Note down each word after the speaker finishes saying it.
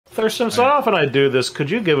Thurston, so often I do this. Could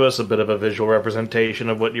you give us a bit of a visual representation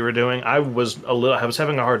of what you were doing? I was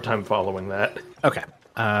having a hard time following that. Okay.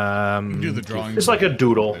 Do the drawing. It's like a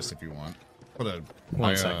doodle. If you want. Put a,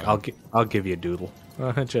 One sec. I'll give you a doodle.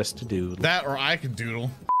 Just a doodle. That or I can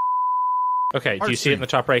doodle. Okay. Do you see it in the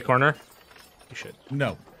top right corner? You should.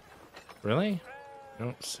 No. Really? I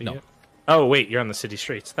don't see it. Oh wait, you're on the city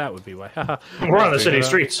streets. That would be why. We're on the city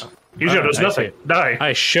streets. You showed us nothing. Die.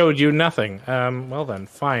 I showed you nothing. Well then,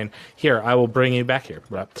 fine. Here, I will bring you back here.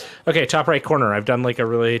 Okay, top right corner. I've done like a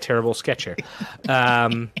really terrible sketch here.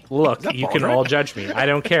 Look, you can all judge me. I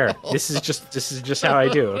don't care. This is just how I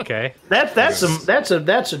do. Okay. That's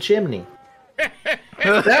a chimney.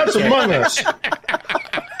 That's Among Us.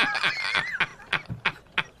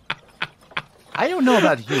 I don't know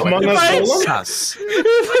about you. Among Us.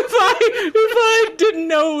 If I didn't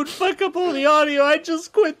know it would fuck up all the audio, I'd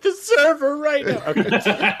just quit the server right now.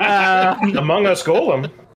 Okay. Among Us Golem.